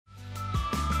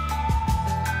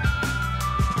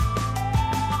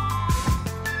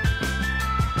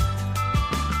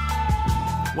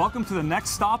Welcome to the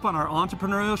next stop on our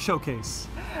entrepreneurial showcase.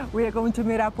 We are going to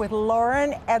meet up with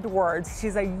Lauren Edwards.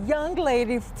 She's a young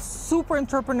lady, super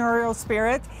entrepreneurial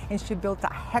spirit, and she built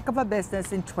a heck of a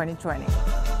business in 2020.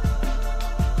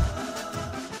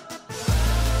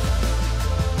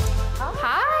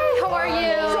 Hi, how are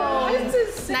you?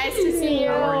 Nice to see you.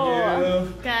 How are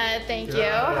you? Good, thank you.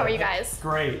 How are you guys?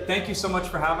 Great. Thank you so much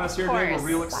for having us here today. We're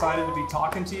real excited to be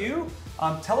talking to you.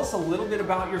 Tell us a little bit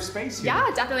about your space here. Yeah,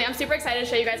 definitely. I'm super excited to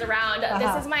show you guys around.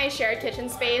 This is my shared kitchen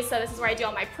space. So this is where I do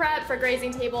all my prep for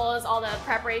grazing tables, all the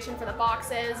preparation for the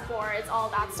boxes, boards, all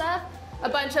that stuff. A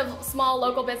bunch of small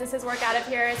local businesses work out of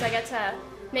here, so I get to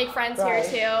make friends here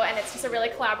too, and it's just a really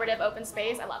collaborative, open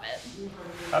space. I love it.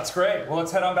 That's great. Well,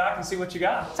 let's head on back and see what you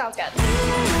got. Sounds good.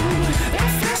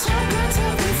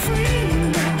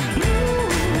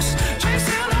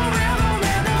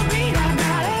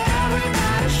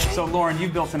 So Lauren,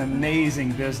 you've built an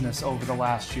amazing business over the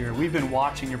last year. We've been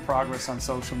watching your progress on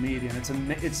social media, and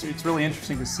it's really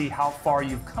interesting to see how far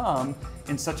you've come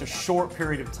in such a short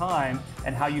period of time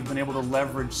and how you've been able to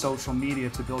leverage social media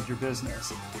to build your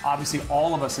business. Obviously,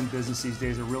 all of us in business these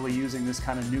days are really using this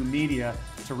kind of new media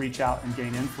to reach out and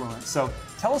gain influence. So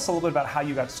tell us a little bit about how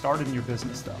you got started in your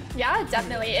business though. Yeah,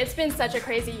 definitely. It's been such a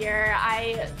crazy year.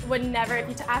 I would never, if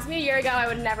you asked me a year ago, I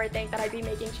would never think that I'd be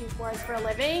making cheese boards for a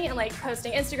living and like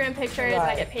posting Instagram pictures. And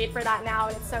I get paid for that now,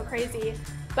 and it's so crazy.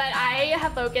 But I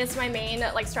have focused my main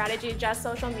strategy just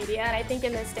social media, and I think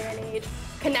in this day and age,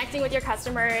 connecting with your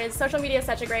customers, social media is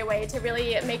such a great way to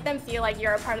really make them feel like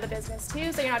you're a part of the business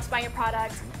too. So you're not just buying a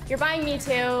product, you're buying me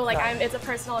too. Like it's a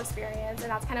personal experience, and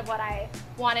that's kind of what I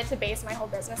wanted to base my whole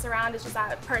business around, is just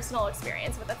that personal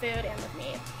experience with the food and with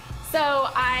me. So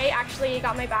I actually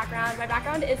got my background. My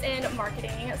background is in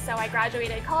marketing. So I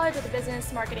graduated college with a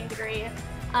business marketing degree,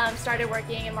 started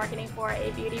working in marketing for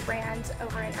a beauty brand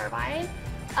over in Irvine.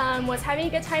 Was having a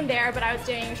good time there, but I was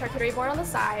doing charcuterie board on the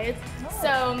side.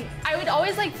 So I would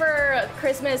always, like, for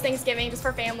Christmas, Thanksgiving, just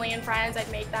for family and friends, I'd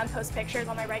make them post pictures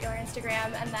on my regular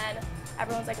Instagram, and then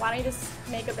everyone's like, why don't you just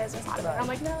make a business out of it? I'm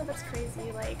like, no, that's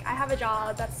crazy. Like, I have a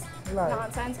job, that's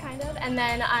nonsense, kind of. And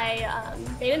then I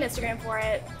made an Instagram for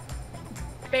it.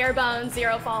 Bare bones,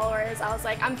 0 followers. I was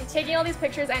like, I'm taking all these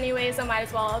pictures anyway, so might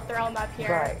as well throw them up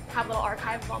here, have a little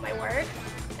archive of all my work.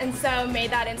 And so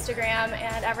made that Instagram,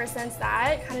 and ever since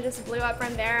that, kind of just blew up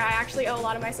from there. I actually owe a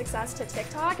lot of my success to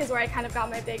TikTok, is where I kind of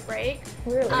got my big break.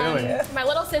 Really? My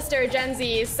little sister, Gen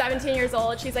Z, 17 years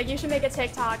old, she's like, you should make a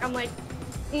TikTok. I'm like,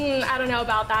 I don't know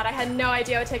about that. I had no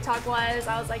idea what TikTok was.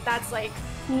 I was like, that's like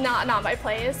not my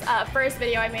place. First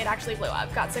video I made actually blew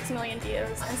up, got 6 million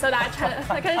views. And so that kind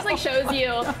of just like shows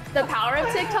you the power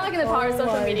of TikTok and the power of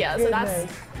social media. So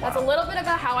that's a little bit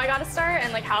about how I got to start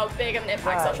and like how big of an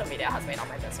impact social media has made on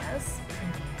my business.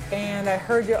 And I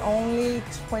heard you're only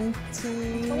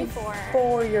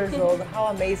 24 years old. How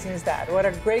amazing is that? What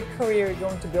a great career you're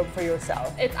going to build for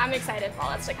yourself. I'm excited for all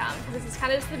that's to come. This is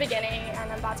kind of just the beginning,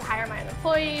 and I'm about to hire my own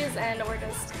employees, and we're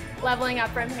just leveling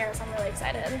up from here, so I'm really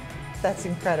excited. That's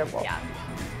incredible. Yeah.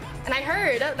 And I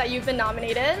heard that you've been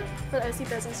nominated for the OC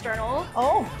Business Journal.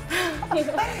 Oh,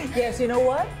 yes, you know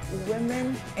what?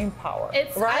 Women in power,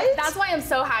 right? That's why I'm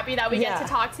so happy that we get to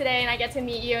talk today, and I get to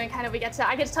meet you, and kind of I get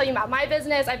to tell you about my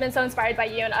business. I've been so inspired by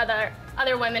you and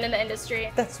other women in the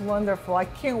industry. That's wonderful. I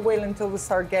can't wait until we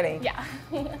start getting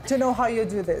to know how you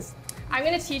do this. I'm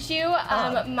going to teach you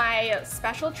my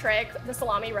special trick, the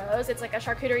salami rose. It's like a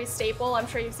charcuterie staple. I'm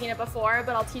sure you've seen it before,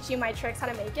 but I'll teach you my tricks how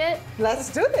to make it. Let's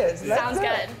do this. Sounds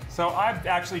good. So I've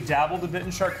actually dabbled a bit in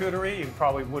charcuterie. You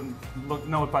probably wouldn't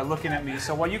know it by looking at me.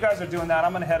 So while you guys are doing that,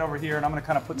 I'm going to head over here and I'm going to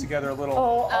kind of put together a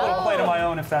little plate of my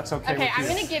own, if that's okay with you. Okay, I'm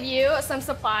going to give you some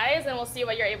supplies, and we'll see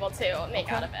what you're able to make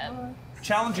out of it.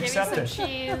 Challenge accepted. Give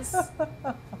you some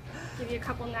cheese. Give you a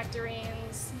couple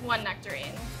nectarines. 1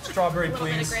 nectarine. Strawberry, a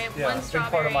please. Bit of grape, yeah, 1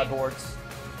 strawberry. Big part of my boards.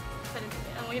 And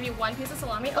we'll give you 1 piece of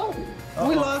salami. Oh,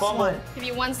 we lost one. Give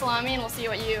you 1 salami, and we'll see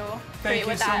what you create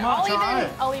with so that.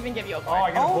 much. I'll even give you a board. Oh,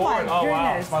 I get a board. My goodness.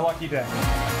 Wow, it's my lucky day.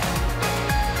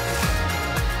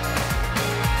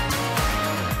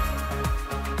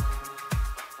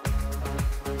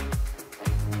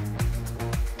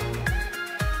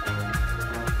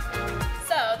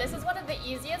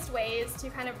 Easiest ways to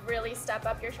kind of really step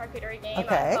up your charcuterie game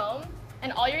at home.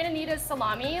 And all you're gonna need is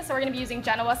salami. So we're gonna be using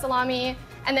Genoa salami.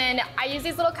 And then I use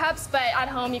these little cups, but at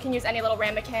home you can use any little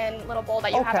ramekin, little bowl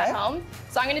that you have at home.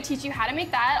 So I'm gonna teach you how to make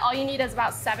that. All you need is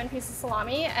about 7 pieces of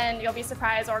salami, and you'll be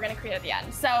surprised what we're gonna create at the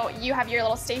end. So you have your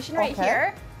little station right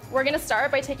here. We're gonna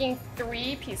start by taking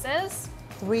 3 pieces.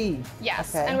 3?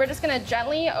 Yes, and we're just gonna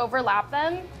gently overlap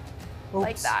them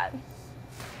like that.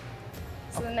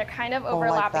 So then they're kind of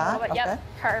overlapping a little bit. Okay. Yep,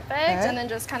 perfect. Okay. And then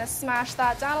just kind of smash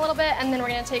that down a little bit. And then we're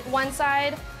gonna take one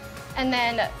side, and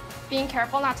then being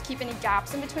careful not to keep any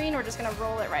gaps in between, we're just gonna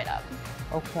roll it right up.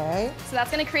 Okay. So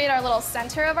that's gonna create our little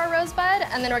center of our rosebud,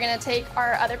 and then we're gonna take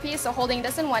our other piece, so holding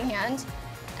this in one hand,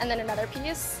 and then another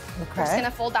piece. Okay. We're just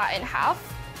gonna fold that in half.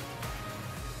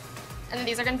 And then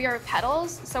these are gonna be our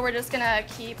petals, so we're just gonna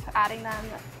keep adding them.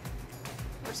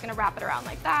 We're just gonna wrap it around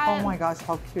like that. Oh my gosh,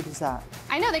 how cute is that?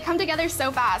 I know, they come together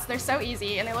so fast. They're so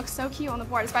easy, and they look so cute on the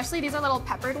board, especially these are little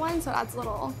peppered ones, so it adds a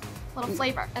little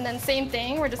flavor. And then same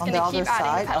thing, we're just gonna keep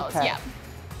adding the petals. Okay. Yeah.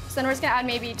 So then we're just gonna add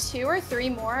maybe 2 or 3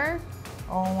 more.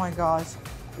 Oh my gosh,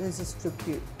 this is too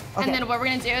cute. Okay. And then what we're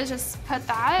gonna do is just put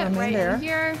that right in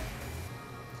here.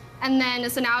 And then,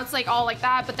 so now it's like all like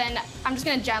that, but then I'm just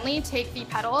gonna gently take the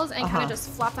petals and kind of just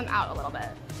fluff them out a little bit.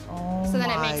 Oh so then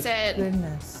it makes it,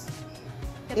 goodness.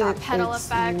 Get that petal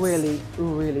effect. It's really,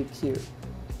 really cute.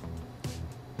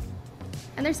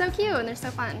 And they're so cute and they're so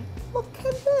fun. Look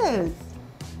at this.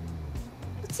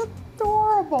 It's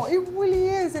adorable. It really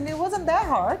is, and it wasn't that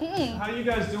hard. How are you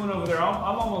guys doing over there?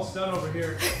 I'm almost done over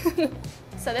here.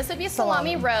 So this would be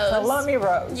salami rose. Salami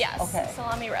rose. Yes, okay.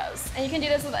 Salami rose. And you can do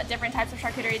this with different types of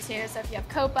charcuterie too. So if you have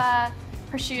copa,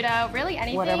 prosciutto, really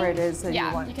anything. Whatever it is that you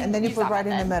want. You can and then you put right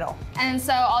in the middle. And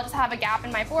so I'll just have a gap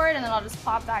in my board, and then I'll just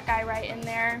plop that guy right in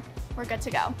there. We're good to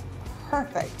go.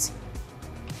 Perfect.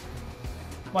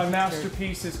 My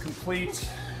masterpiece is complete.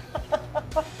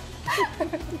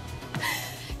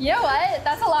 You know what?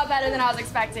 That's a lot better than I was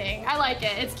expecting. I like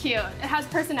it. It's cute. It has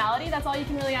personality. That's all you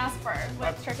can really ask for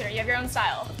with charcuterie. You have your own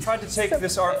style. I've tried to take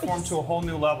this art form to a whole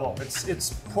new level.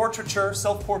 It's portraiture,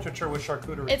 self-portraiture with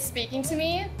charcuterie. It's speaking to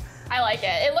me. I like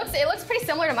it. It looks pretty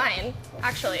similar to mine,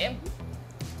 actually.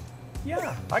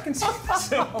 Yeah, I can see the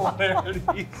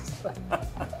similarities.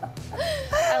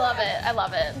 I love it. I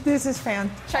love it. This is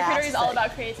fantastic. Charcuterie is all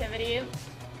about creativity.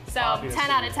 So obviously.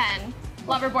 10 out of 10.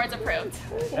 LoverBoards approved.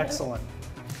 Excellent.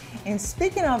 And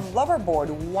speaking of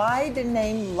LoverBoard, why the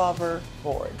name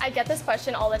LoverBoard? I get this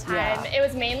question all the time. Yeah. It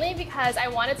was mainly because I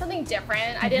wanted something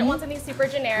different. I didn't want something super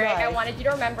generic. Right. I wanted you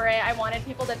to remember it. I wanted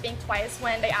people to think twice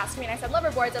when they asked me and I said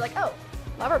LoverBoards. They're like, oh,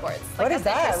 LoverBoards. Like, what is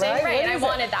that, right? Right, and I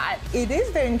wanted that. It is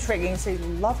very intriguing. Say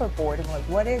LoverBoard. I'm like,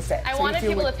 what is it? I wanted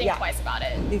people to think twice about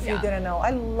it. If you didn't know.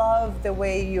 I love the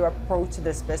way you approach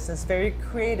this business. Very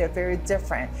creative, very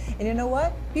different. And you know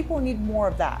what? People need more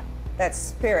of that. That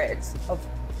spirit of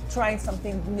trying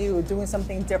something new, doing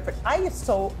something different. I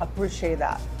so appreciate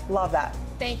that. Love that.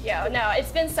 Thank you. No,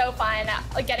 it's been so fun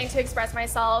getting to express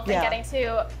myself and getting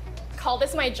to call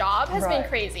this my job has been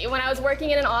crazy. When I was working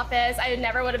in an office, I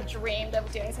never would have dreamed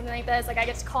of doing something like this. Like I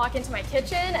get to clock into my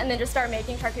kitchen and then just start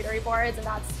making charcuterie boards, and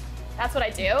that's what I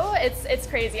do. It's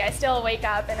crazy. I still wake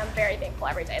up and I'm very thankful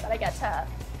every day that I get to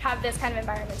have this kind of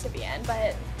environment to be in,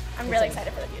 but I'm really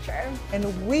excited for the future.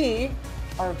 And we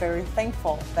are very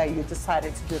thankful that you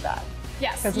decided to do that.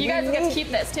 Yes, you guys get to keep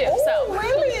this too. Oh, so.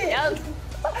 Really? Yep.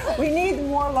 We need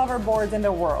more LoverBoards in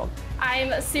the world.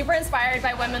 I'm super inspired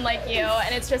by women like you,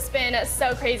 and it's just been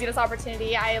so crazy, this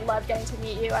opportunity. I love getting to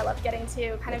meet you. I love getting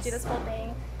to kind of do this whole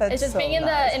thing. It's just being in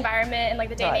the environment and like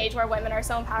the day and age where women are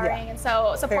so empowering and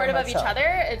so supportive of each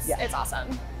other. It's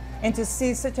awesome. And to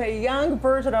see such a young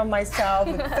version of myself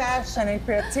with fashion and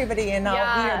creativity and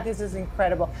now here, this is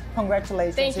incredible.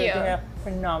 Congratulations. Thank you. You're doing a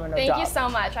phenomenal job. Thank you so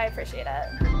much. I appreciate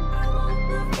it.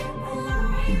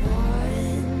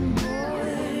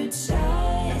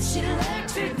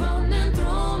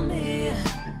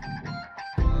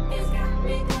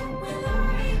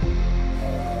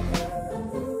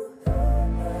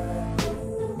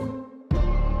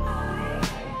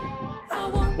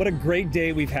 What a great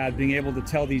day we've had being able to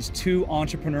tell these two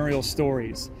entrepreneurial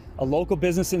stories. A local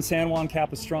business in San Juan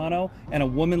Capistrano and a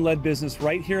woman-led business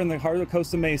right here in the heart of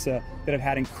Costa Mesa that have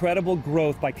had incredible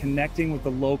growth by connecting with the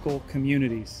local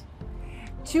communities.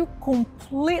 Two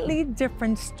completely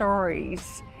different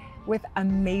stories with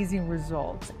amazing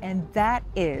results, and that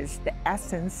is the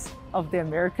essence of the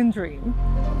American dream.